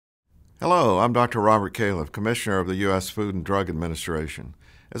Hello, I'm Dr. Robert Califf, Commissioner of the U.S. Food and Drug Administration.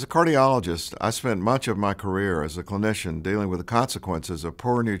 As a cardiologist, I spent much of my career as a clinician dealing with the consequences of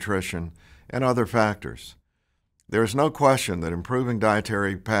poor nutrition and other factors. There is no question that improving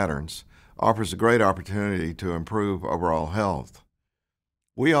dietary patterns offers a great opportunity to improve overall health.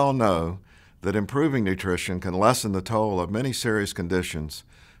 We all know that improving nutrition can lessen the toll of many serious conditions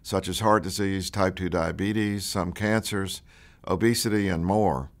such as heart disease, type 2 diabetes, some cancers, obesity, and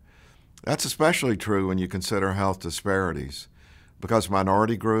more. That's especially true when you consider health disparities, because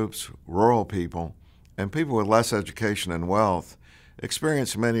minority groups, rural people, and people with less education and wealth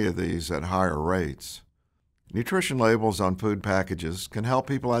experience many of these at higher rates. Nutrition labels on food packages can help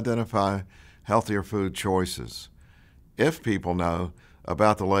people identify healthier food choices, if people know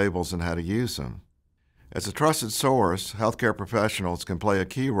about the labels and how to use them. As a trusted source, healthcare professionals can play a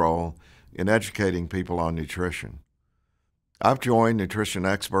key role in educating people on nutrition. I've joined nutrition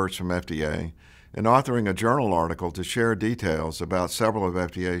experts from FDA in authoring a journal article to share details about several of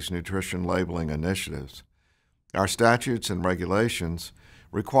FDA's nutrition labeling initiatives. Our statutes and regulations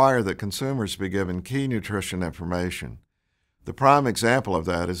require that consumers be given key nutrition information. The prime example of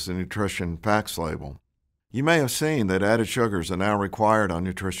that is the nutrition facts label. You may have seen that added sugars are now required on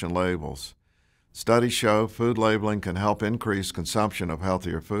nutrition labels. Studies show food labeling can help increase consumption of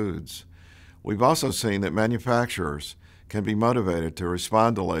healthier foods. We've also seen that manufacturers can be motivated to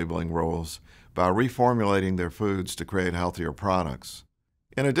respond to labeling rules by reformulating their foods to create healthier products.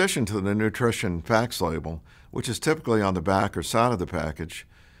 In addition to the nutrition facts label, which is typically on the back or side of the package,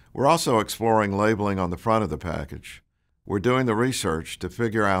 we're also exploring labeling on the front of the package. We're doing the research to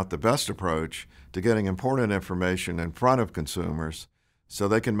figure out the best approach to getting important information in front of consumers so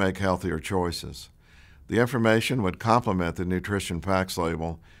they can make healthier choices. The information would complement the nutrition facts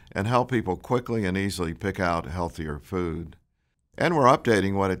label and help people quickly and easily pick out healthier food. And we're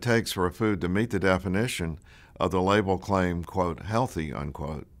updating what it takes for a food to meet the definition of the label claim, quote, healthy,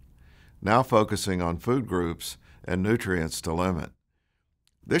 unquote, now focusing on food groups and nutrients to limit.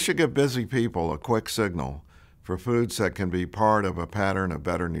 This should give busy people a quick signal for foods that can be part of a pattern of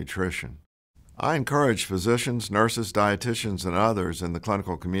better nutrition. I encourage physicians, nurses, dietitians, and others in the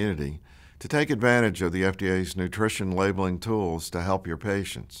clinical community to take advantage of the FDA's nutrition labeling tools to help your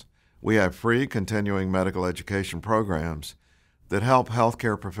patients. We have free continuing medical education programs that help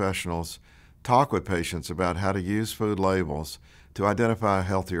healthcare professionals talk with patients about how to use food labels to identify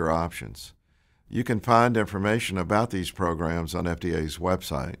healthier options. You can find information about these programs on FDA's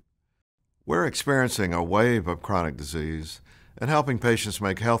website. We're experiencing a wave of chronic disease, and helping patients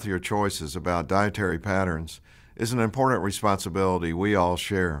make healthier choices about dietary patterns is an important responsibility we all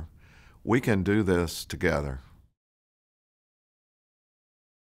share. We can do this together.